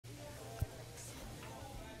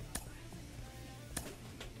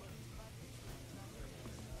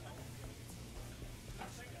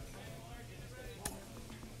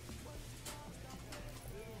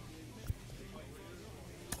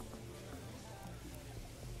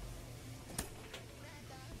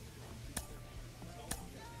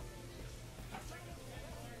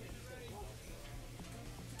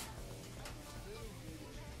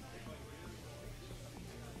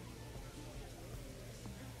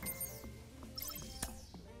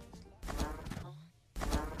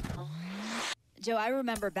Joe, I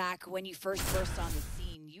remember back when you first burst on the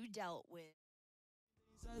scene, you dealt with...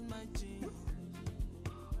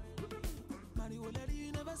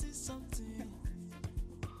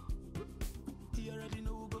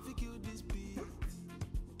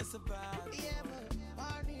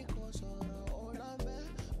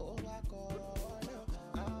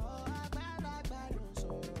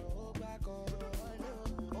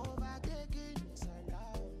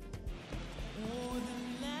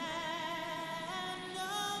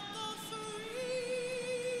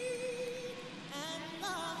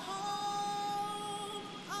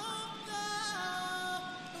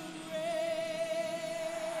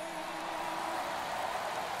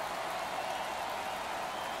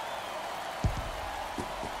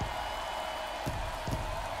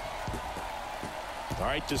 All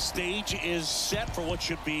right, the stage is set for what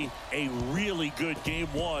should be a really good game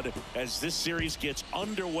one as this series gets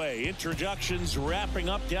underway. Introductions wrapping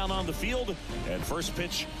up down on the field, and first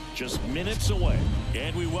pitch just minutes away.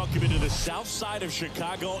 And we welcome you to the south side of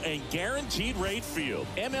Chicago and Guaranteed Rate Field.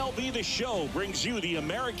 MLB The Show brings you the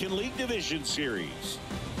American League Division Series.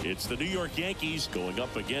 It's the New York Yankees going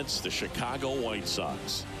up against the Chicago White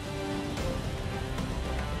Sox.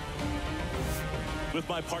 With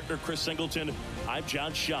my partner, Chris Singleton, I'm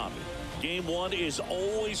John Schaub. Game one is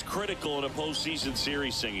always critical in a postseason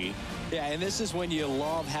series, Singy. Yeah, and this is when you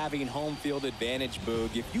love having home field advantage,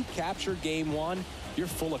 Boog. If you capture game one, you're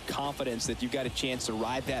full of confidence that you've got a chance to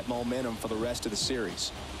ride that momentum for the rest of the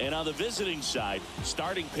series. And on the visiting side,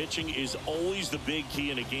 starting pitching is always the big key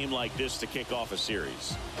in a game like this to kick off a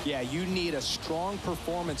series. Yeah, you need a strong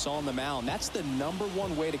performance on the mound. That's the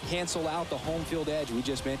 #1 way to cancel out the home field edge we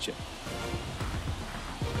just mentioned.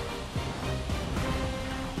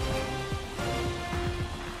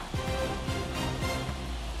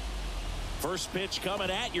 First pitch coming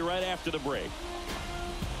at you right after the break.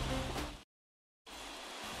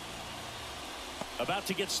 About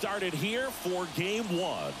to get started here for game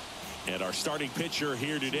one. And our starting pitcher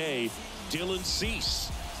here today, Dylan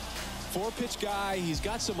Cease. 4-pitch guy. He's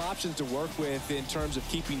got some options to work with in terms of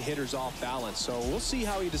keeping hitters off balance. So we'll see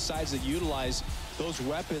how he decides to utilize those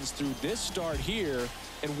weapons through this start here,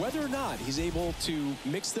 and whether or not he's able to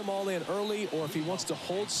mix them all in early, or if he wants to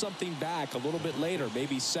hold something back a little bit later,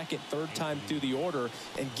 maybe second, third time through the order,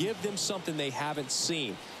 and give them something they haven't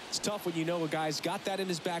seen. It's tough when you know a guy's got that in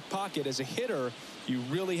his back pocket. As a hitter, you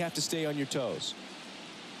really have to stay on your toes.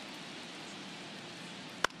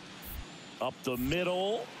 Up the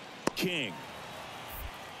middle, King.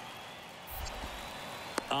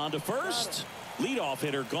 On to first. Leadoff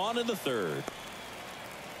hitter gone in the third.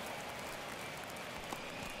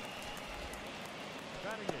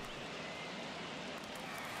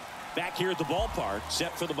 Back here at the ballpark,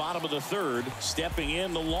 set for the bottom of the third. Stepping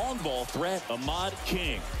in, the long ball threat, Ahmad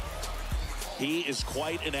King. He is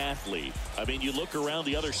quite an athlete. I mean, you look around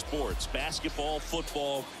the other sports, basketball,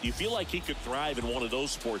 football, you feel like he could thrive in one of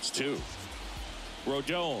those sports too.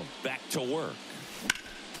 Rodon back to work.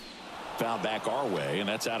 Foul back our way, and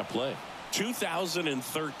that's out of play.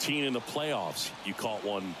 2013 in the playoffs, you caught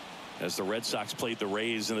one as the Red Sox played the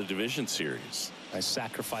Rays in the division series. I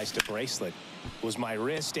sacrificed a bracelet. It was my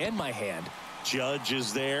wrist and my hand. Judge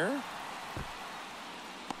is there.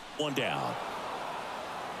 One down.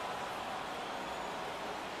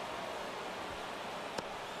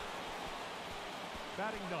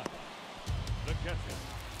 Batting done. The catcher.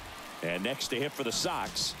 And next to hit for the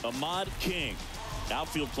Sox, Ahmad King.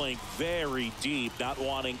 Outfield playing very deep, not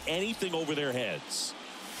wanting anything over their heads.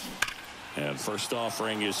 And first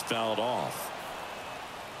offering is fouled off.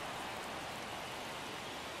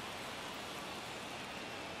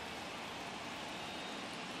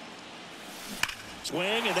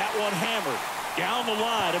 Swing, and that one hammered down the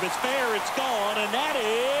line. If it's fair, it's gone, and that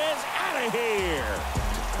is out of here.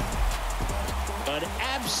 An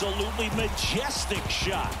absolutely majestic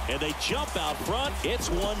shot, and they jump out front. It's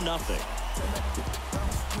 1-0.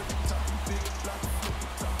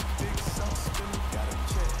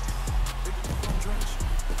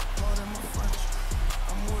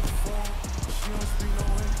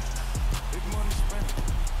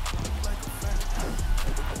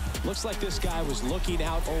 Looks like this guy was looking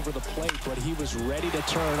out over the plate, but he was ready to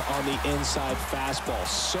turn on the inside fastball.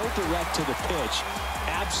 So direct to the pitch,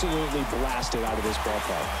 absolutely blasted out of this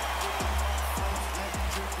ballpark.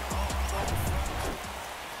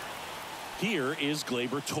 Here is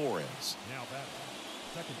Gleyber Torres. Now batting,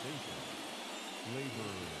 second baseman,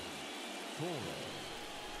 Gleyber Torres.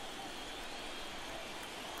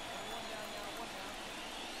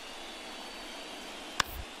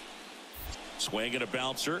 Swing and a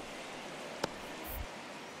bouncer.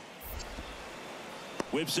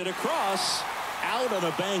 Whips it across. Out on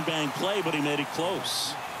a bang-bang play, but he made it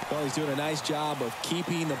close. Well, he's doing a nice job of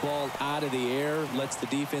keeping the ball out of the air. Lets the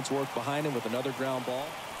defense work behind him with another ground ball.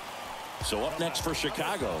 So up next for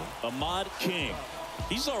Chicago, Ahmad King.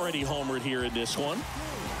 He's already homered here in this one.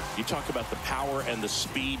 You talk about the power and the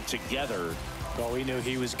speed together. Well, we knew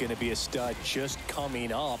he was going to be a stud just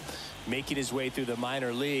coming up, making his way through the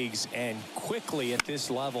minor leagues, and quickly at this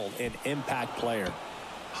level, an impact player.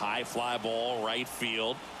 High fly ball, right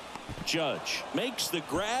field. Judge makes the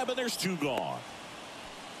grab, and there's two gone.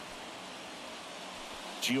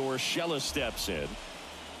 Giorgella steps in.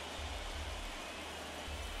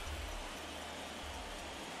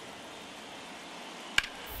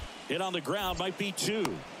 Hit on the ground, might be two.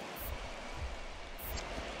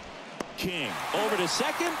 King over to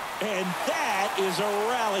second, and that is a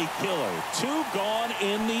rally killer. Two gone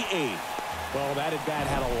in the eighth. Well, that at bat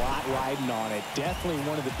had a lot riding on it. Definitely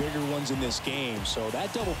one of the bigger ones in this game. So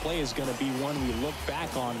that double play is going to be one we look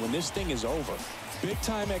back on when this thing is over. Big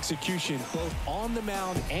time execution both on the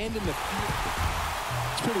mound and in the field.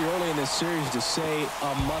 It's pretty early in this series to say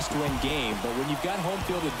a must-win game, but when you've got home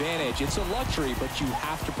field advantage, it's a luxury, but you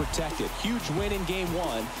have to protect it. Huge win in game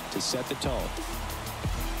one to set the tone.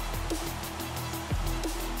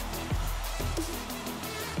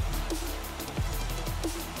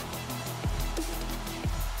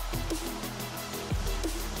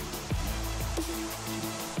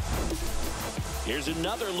 Here's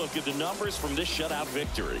another look at the numbers from this shutout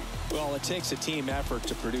victory. Well, it takes a team effort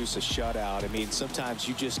to produce a shutout. I mean, sometimes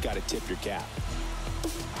you just got to tip your cap.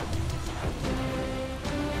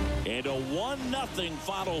 And a 1-0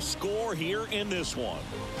 final score here in this one.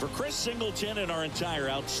 For Chris Singleton and our entire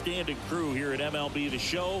outstanding crew here at MLB The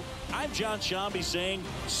Show, I'm John Shambi saying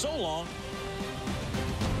so long.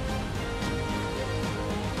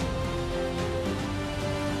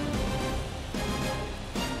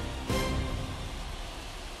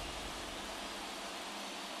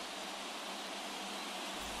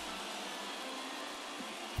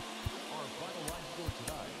 Our final line score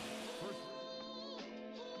tonight.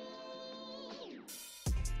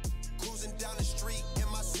 Cruising down the street in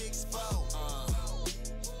my 6'4".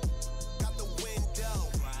 Got the window.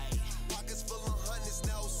 Pockets full of hundreds,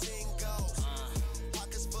 no singles.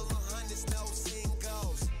 Pockets full of hundreds, no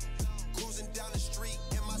singles. Cruising down the street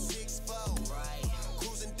in my 6'4".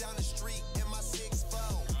 Cruising down the street in my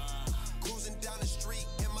 6'4". Cruising down the street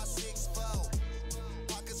in my 6'4".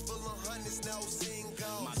 Pockets full of hundreds, no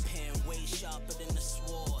singles. My pen way sharper than the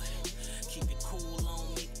sword. Keep it cool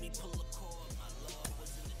on, make me pull a cord. My love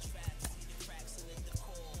was in the trap, see the cracks in the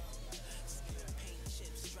decor. Skill paint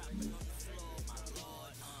chips dropping on the floor. My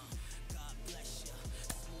lord, God bless ya.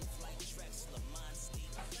 Smooth like Drexler, mind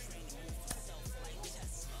sleep. Training move for self like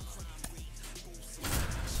Tesla. Crime rate, boosting.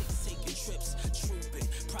 Chicks taking trips, trooping.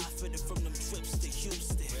 Profiting from them trips to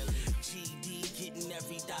Houston. GD getting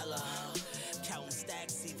every dollar. Counting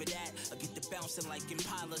stacks, either that or get the bouncing like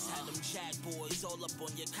Impalas. Had them jack boys all up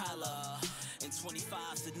on your collar. And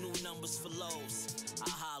 25's the new numbers for lows. I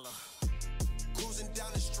holla. Cruising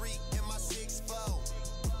down the street in my 6'4".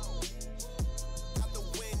 Out the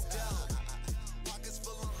window. Pockets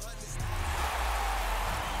full of hundreds.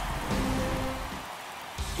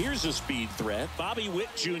 Here's a speed threat, Bobby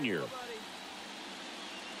Witt Jr.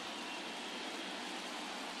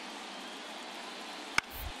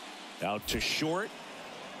 Out to short.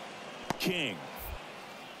 King.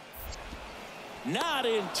 Not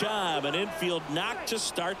in time. An infield knock to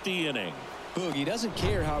start the inning. Boog, he doesn't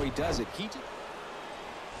care how he does it.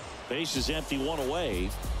 Base is empty, one away.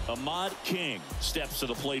 Ahmad King steps to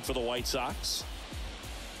the plate for the White Sox.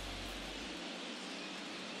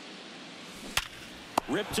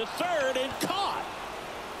 Ripped to third and caught.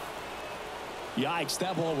 Yikes,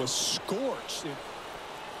 that ball was scorched.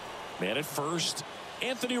 Man at first.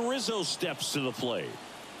 Anthony Rizzo steps to the plate.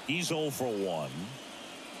 He's 0 for 1.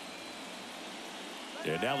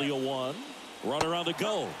 And now the 0-1. Runner on the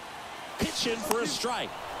go. Pitch in for a strike.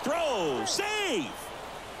 Throw. Save.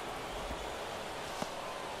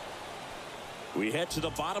 We head to the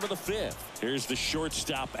bottom of the fifth. Here's the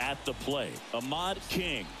shortstop at the plate. Ahmad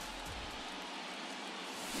King.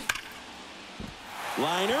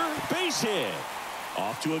 Liner. Base hit.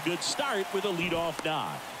 Off to a good start with a leadoff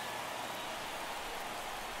knock.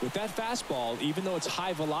 With that fastball, even though it's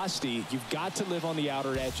high velocity, you've got to live on the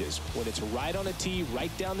outer edges. When it's right on a tee, right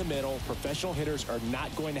down the middle, professional hitters are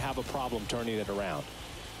not going to have a problem turning it around.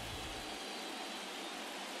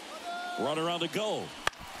 Runner on the go.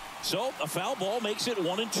 So a foul ball makes it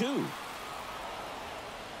 1-2.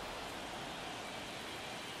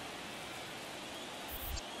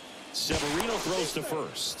 Severino throws to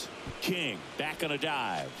first. King back on a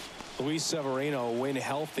dive. Luis Severino, when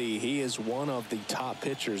healthy, he is one of the top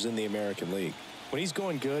pitchers in the American League. When he's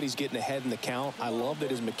going good, he's getting ahead in the count. I love that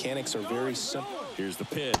his mechanics are very simple. Here's the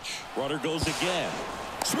pitch. Runner goes again.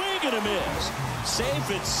 Swing and a miss.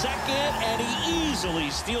 Safe at second, and he easily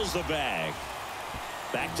steals the bag.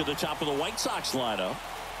 Back to the top of the White Sox lineup.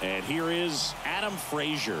 And here is Adam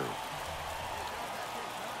Frazier.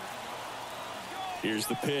 Here's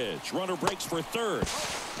the pitch. Runner breaks for third.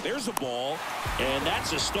 There's a ball, and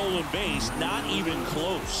that's a stolen base. Not even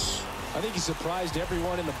close. I think he surprised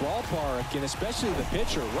everyone in the ballpark, and especially the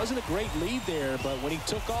pitcher. It wasn't a great lead there, but when he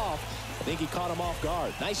took off, I think he caught him off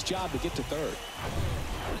guard. Nice job to get to third.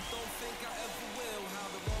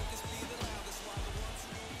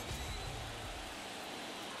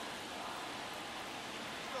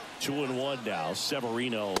 2-1 now.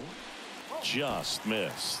 Severino just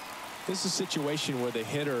missed. This is a situation where the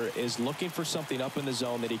hitter is looking for something up in the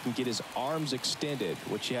zone that he can get his arms extended.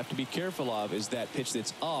 What you have to be careful of is that pitch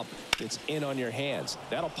that's up, that's in on your hands.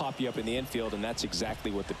 That'll pop you up in the infield, and that's exactly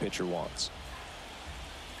what the pitcher wants.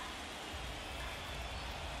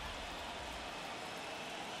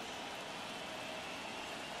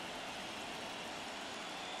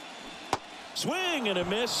 Swing and a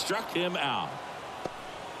miss, struck him out.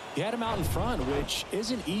 He had him out in front, which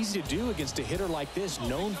isn't easy to do against a hitter like this,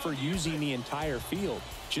 known for using the entire field.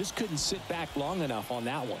 Just couldn't sit back long enough on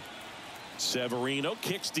that one. Severino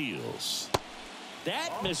kick steals.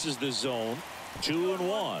 That misses the zone.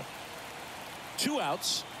 2-1. 2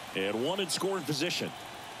 outs and 1 in scoring position.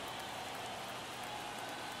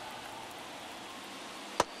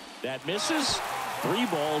 That misses. 3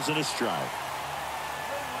 balls and a strike.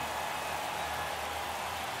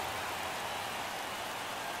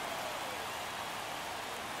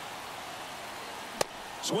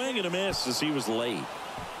 Swing and a miss as he was late.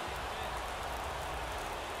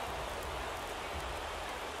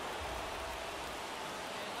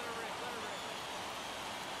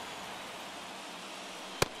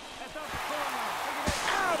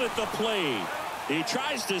 Out at the plate. He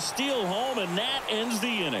tries to steal home, and that ends the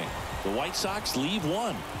inning. The White Sox leave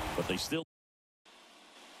 1, but they still.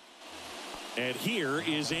 And here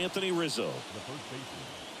is Anthony Rizzo. The first baseman,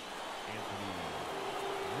 Anthony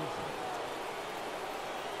Rizzo.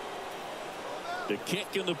 The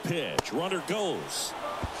kick and the pitch. Runner goes.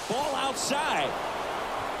 Ball outside.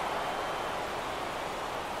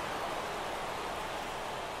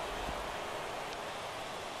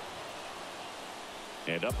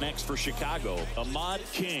 And up next for Chicago, Ahmad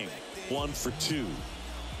King, 1 for 2.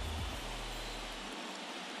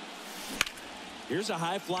 Here's a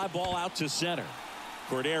high fly ball out to center.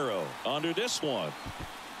 Cordero under this one.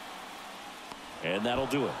 And that'll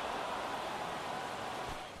do it.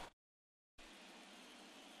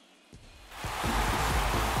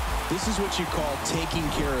 This is what you call taking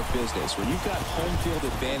care of business. When you've got home field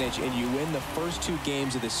advantage and you win the first 2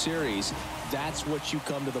 games of the series, that's what you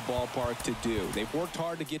come to the ballpark to do. They've worked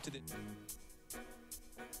hard to get to the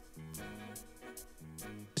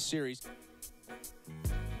series.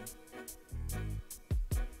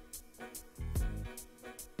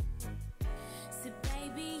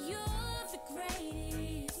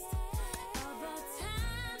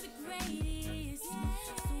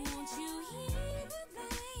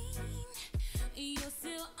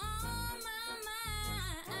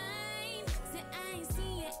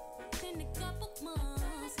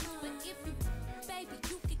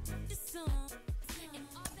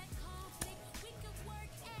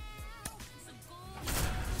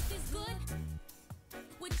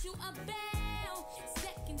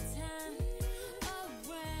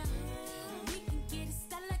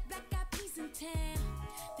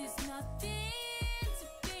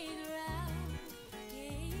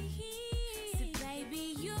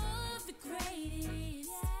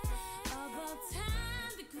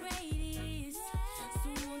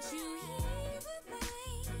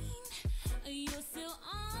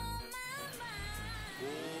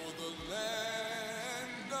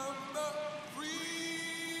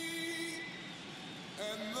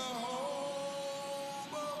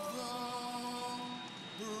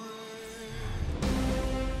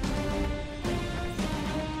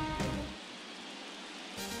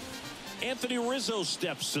 Anthony Rizzo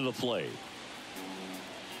steps to the plate.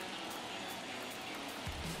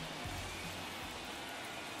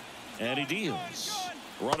 And he deals.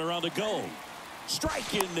 Runner on the go.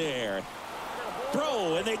 Strike in there.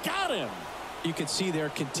 Throw, and they got him. You can see they're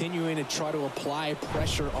continuing to try to apply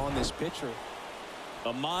pressure on this pitcher.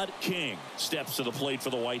 Ahmad King steps to the plate for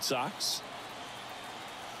the White Sox.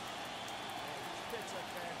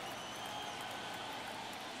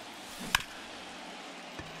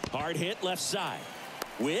 Hard hit left side.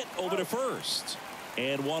 Witt over to first.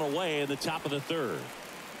 And one away in the top of the third.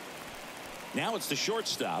 Now it's the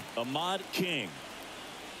shortstop, Ahmad King.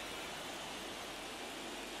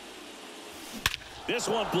 This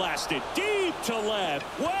one blasted deep to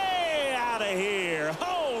left. Way out of here.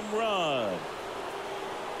 Home run.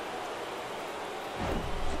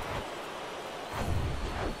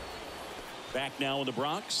 Back now in the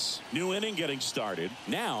Bronx. New inning getting started.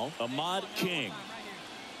 Now Ahmad King.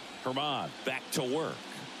 Herman back to work.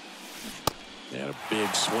 And a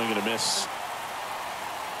big swing and a miss.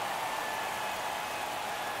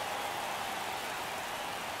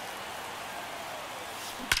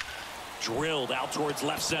 Drilled out towards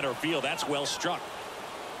left center field. That's well struck.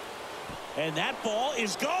 And that ball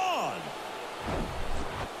is gone.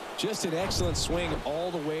 Just an excellent swing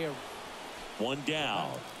all the way around. One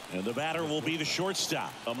down. And the batter will be the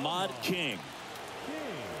shortstop, Ahmad King.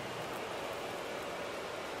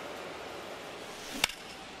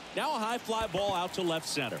 Now a high fly ball out to left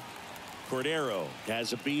center. Cordero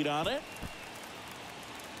has a beat on it.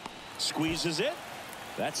 Squeezes it.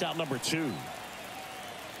 That's out number 2.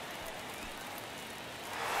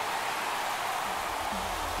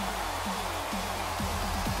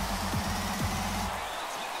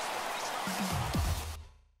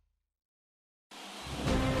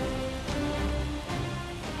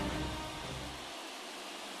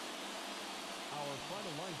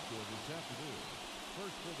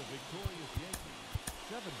 First for the victorious Yankees,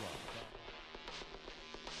 7 runs.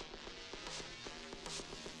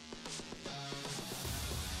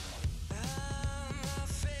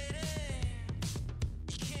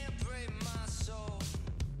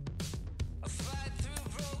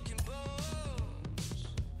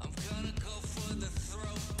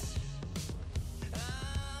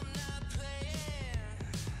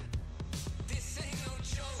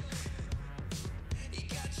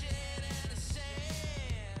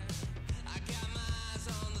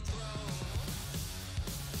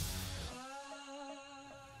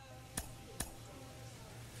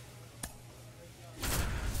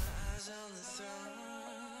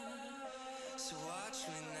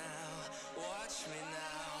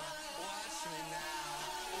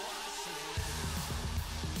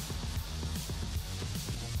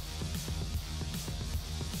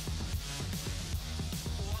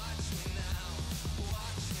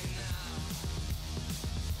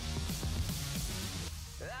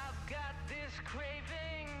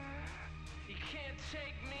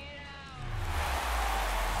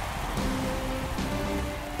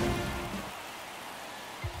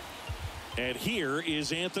 And here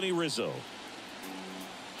is Anthony Rizzo.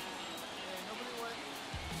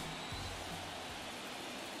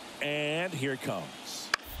 And here it comes.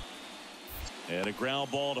 And a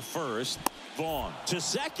ground ball to first. Vaughn to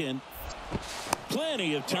second.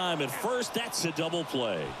 Plenty of time at first. That's a double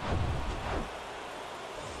play.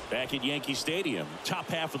 Back at Yankee Stadium, top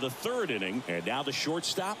half of the third inning. And now the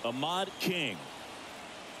shortstop, Ahmad King.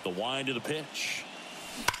 The wind of the pitch.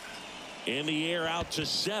 In the air out to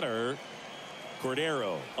center.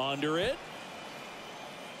 Cordero under it.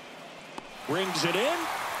 Brings it in.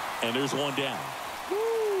 And there's one down.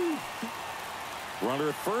 Woo. Runner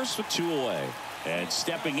at first with 2 away. And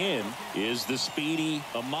stepping in is the speedy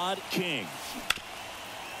Ahmad King.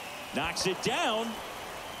 Knocks it down.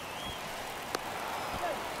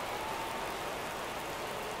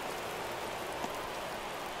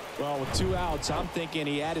 Well, with 2 outs, I'm thinking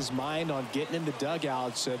he had his mind on getting in the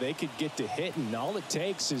dugout so they could get to hitting. All it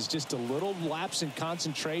takes is just a little lapse in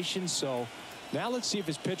concentration. So now let's see if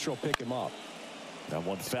his pitcher will pick him up. That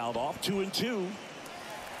one fouled off. 2-2.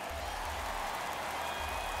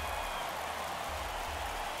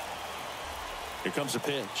 Here comes a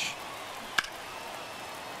pitch.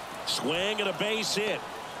 Swing and a base hit.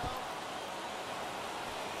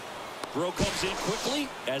 Throw comes in quickly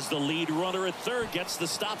as the lead runner at third gets the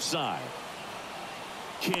stop sign.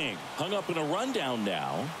 King hung up in a rundown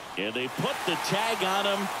now, and they put the tag on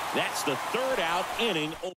him. That's the 3rd out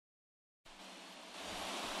inning.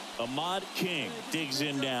 Ahmad King digs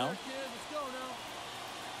in now.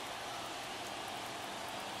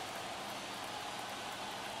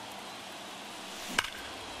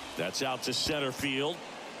 That's out to center field.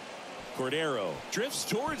 Cordero drifts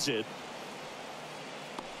towards it.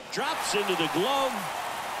 Drops into the glove,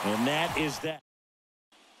 and that is that.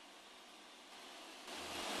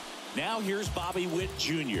 Now here's Bobby Witt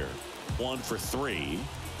Jr. 1 for 3.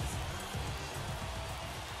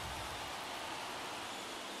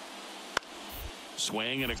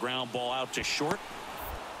 Swing and a ground ball out to short.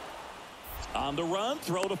 On the run,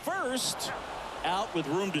 throw to first. Out with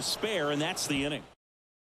room to spare, and that's the inning.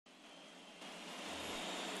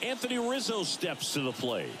 Anthony Rizzo steps to the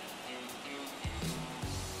plate.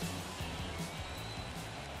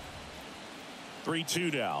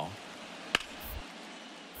 Three-two now.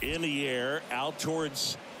 In the air, out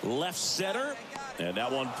towards left center. And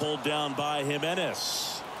that one pulled down by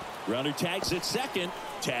Jimenez. Runner tags at second.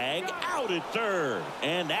 Tag out at third.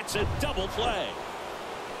 And that's a double play.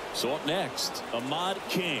 So up next, Ahmad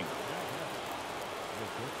King.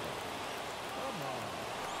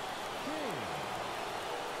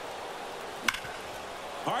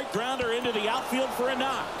 Hard grounder into the outfield for a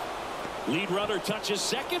knock. Lead runner touches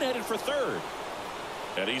second, headed for third.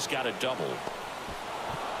 And he's got a double.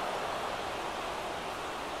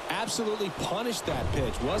 Absolutely punished that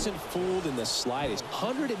pitch. Wasn't fooled in the slightest.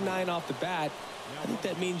 109 off the bat. I think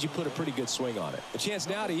that means you put a pretty good swing on it. A chance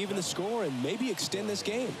now to even the score and maybe extend this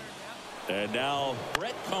game. And now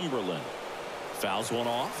Brett Cumberland fouls one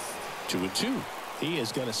off. 2-2. He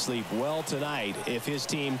is going to sleep well tonight if his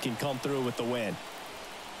team can come through with the win.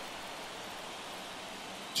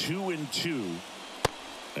 2-2.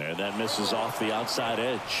 And that misses off the outside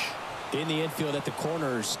edge. In the infield at the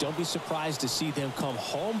corners, don't be surprised to see them come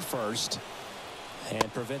home first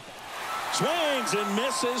and prevent. Swings and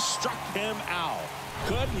misses, struck him out.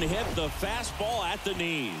 Couldn't hit the fastball at the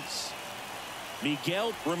knees.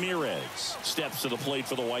 Miguel Ramirez steps to the plate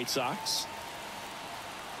for the White Sox.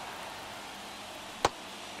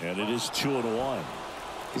 And it is 2-1.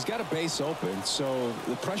 He's got a base open, so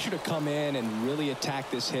the pressure to come in and really attack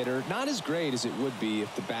this hitter, not as great as it would be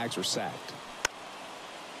if the bags were sacked.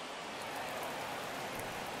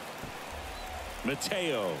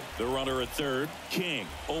 Mateo, the runner at third. King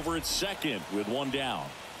over at second with one down.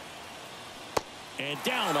 And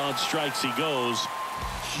down on strikes he goes.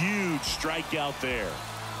 Huge strikeout there.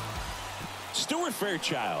 Stuart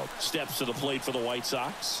Fairchild steps to the plate for the White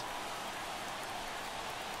Sox.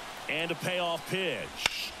 And a payoff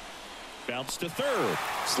pitch. Bounce to third.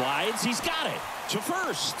 Slides. He's got it. To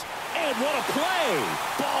first. And what a play.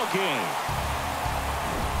 Ball game.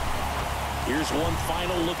 Here's one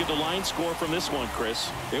final look at the line score from this one, Chris.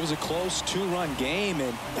 It was a close two-run game,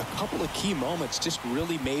 and a couple of key moments just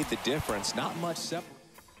really made the difference. Not much separate.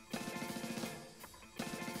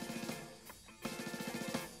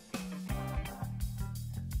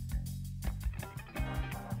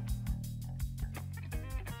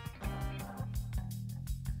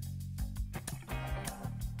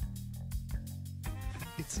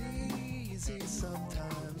 It's easy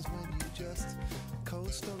sometimes when you just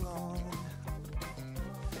coast along.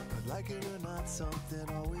 But like it or not, something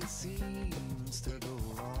always seems to go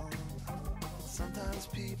wrong. Sometimes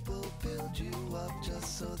people build you up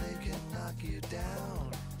just so they can knock you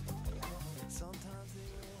down. Sometimes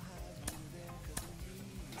they will have you there 'cause they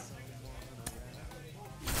need someone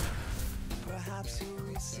around. Perhaps you'll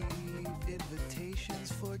receive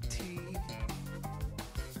invitations for tea.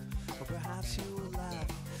 Or perhaps you will laugh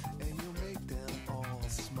and you'll make them all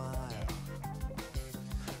smile.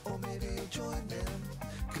 Or maybe you'll join them,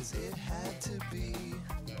 'cause it had to be.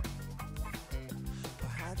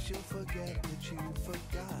 Perhaps you'll forget that you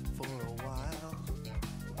forgot for a while.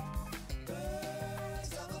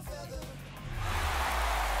 Birds of a feather.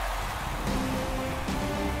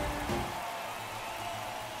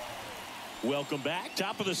 Welcome back.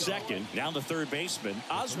 Top of the second. Down the third baseman,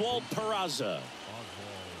 Oswald Peraza.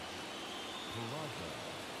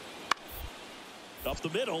 Up the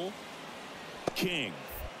middle, King.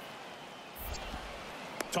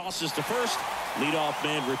 Tosses to first. Leadoff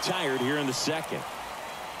man retired here in the second.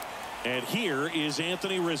 And here is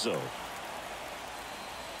Anthony Rizzo.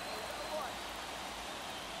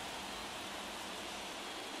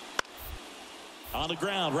 On the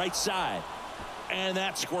ground, right side. And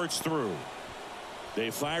that squirts through.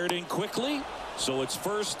 They fired in quickly. So it's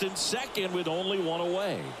first and second with only one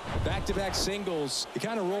away. Back-to-back singles. He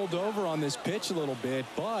kind of rolled over on this pitch a little bit,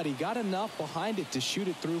 but he got enough behind it to shoot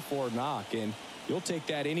it through for a knock. And you'll take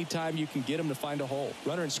that anytime you can get him to find a hole.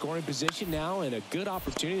 Runner in scoring position now, and a good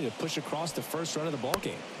opportunity to push across the first run of the ball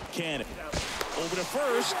game. Cannon over to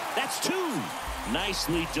first. That's two.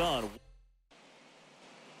 Nicely done.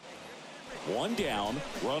 One down.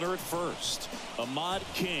 Runner at first. Ahmad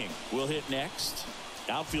King will hit next.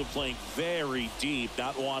 Outfield playing very deep,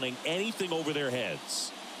 not wanting anything over their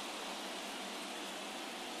heads.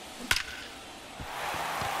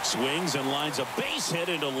 Swings and lines a base hit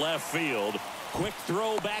into left field. Quick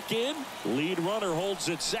throw back in. Lead runner holds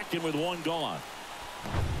at second with one gone.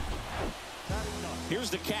 Here's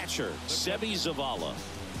the catcher, Sebi Zavala.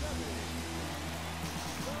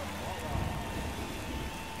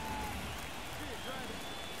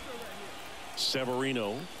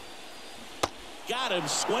 Severino. Got him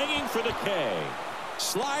swinging for the K.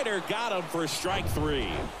 Slider got him for strike 3.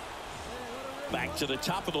 Back to the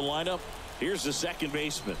top of the lineup. Here's the second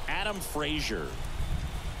baseman, Adam Frazier.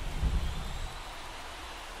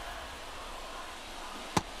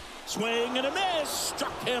 Swing and a miss.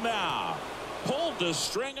 Struck him out. Pulled the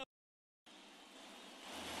string.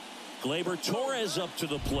 Gleyber Torres up to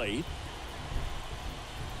the plate.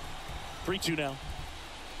 3-2 now.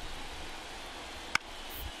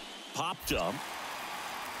 Popped up.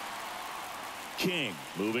 King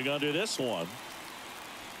moving under this one.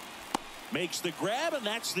 Makes the grab, and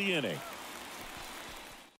that's the inning.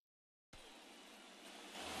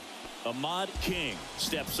 Ahmad King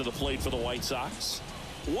steps to the plate for the White Sox.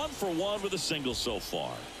 1 for 1 with a single so far.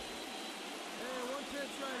 Hey, one pitch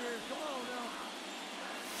right here. Come on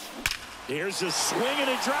now. Here's a swing and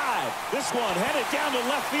a drive. This one headed down the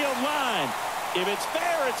left field line. If it's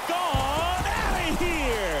fair, it's gone out of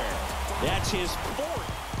here. That's his 4th.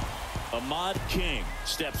 Ahmad King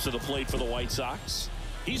steps to the plate for the White Sox.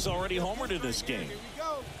 He's already homered in this game. Here we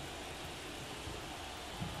go.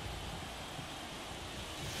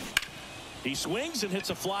 He swings and hits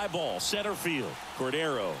a fly ball center field.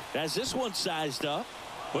 Cordero has this one sized up,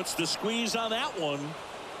 puts the squeeze on that one,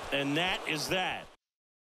 and that is that.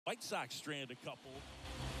 White Sox strand a couple.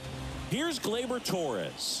 Here's Gleyber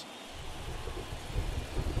Torres.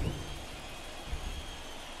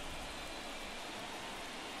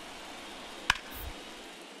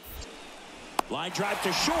 Line drive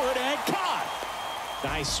to short and caught.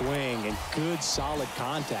 Nice swing and good solid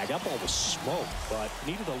contact. That ball was smoked, but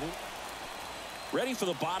needed a little. Ready for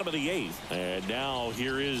the bottom of the 8th. And now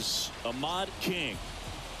here is Ahmad King.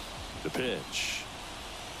 The pitch.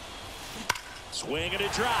 Swing and a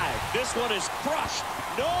drive. This one is crushed.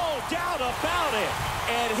 No doubt about it.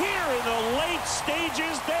 And here in the late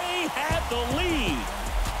stages, they had the lead.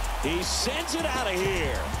 He sends it out of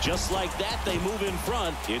here. Just like that, they move in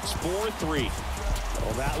front. It's 4-3.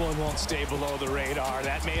 Well, that one won't stay below the radar.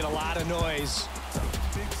 That made a lot of noise.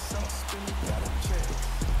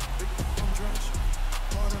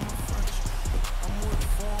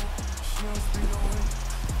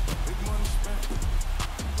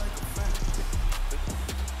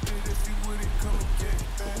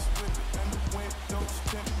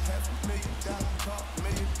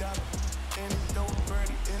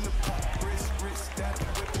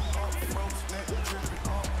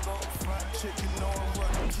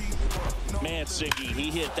 Siggy, he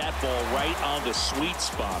hit that ball right on the sweet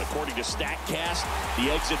spot. According to StatCast, the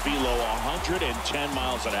exit velo 110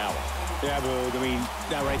 miles an hour. Yeah, but I mean,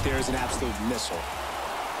 that right there is an absolute missile.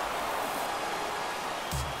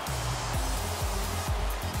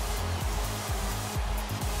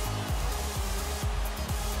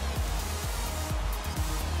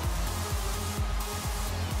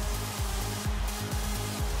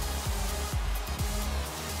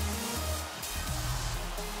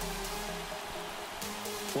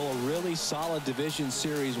 Well, a really solid division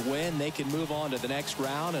series win. They can move on to the next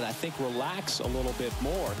round and I think relax a little bit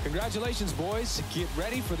more. Congratulations, boys. Get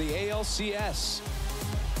ready for the ALCS.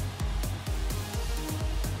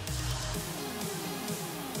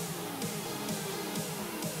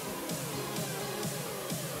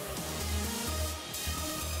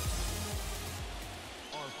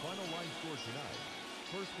 Our final line score tonight.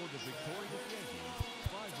 First for the victorious Yankees,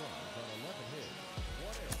 5 runs on 11 hits,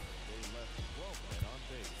 1 error. They left 12 men on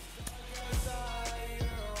base.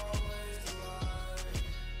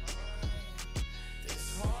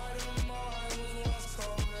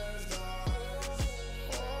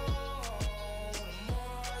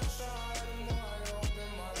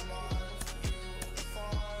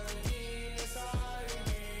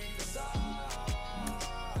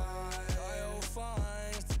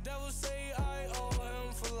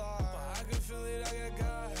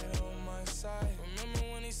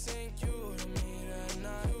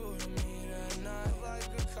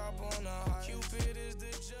 Cupid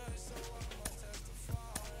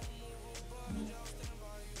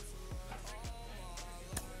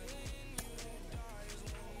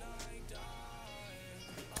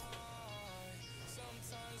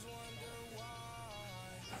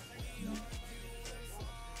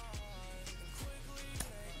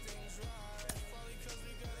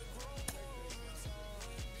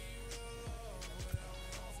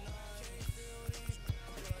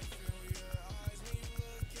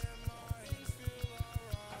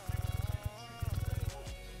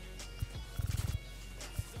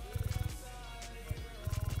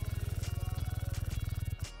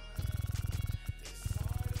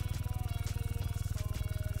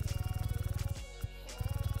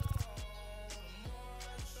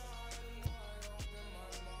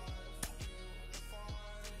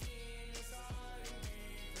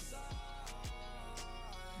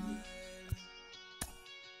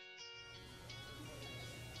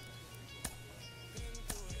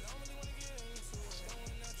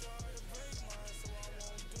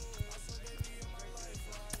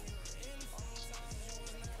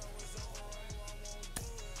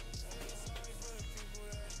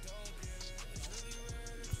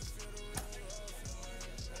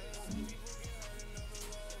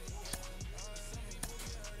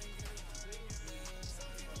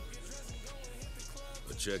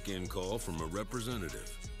check-in call from a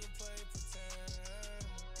representative.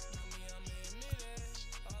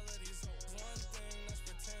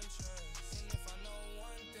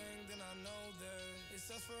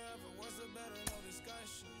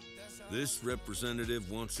 This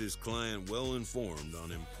representative wants his client well informed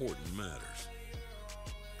on important matters.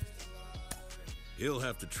 He'll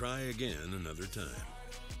have to try again another time.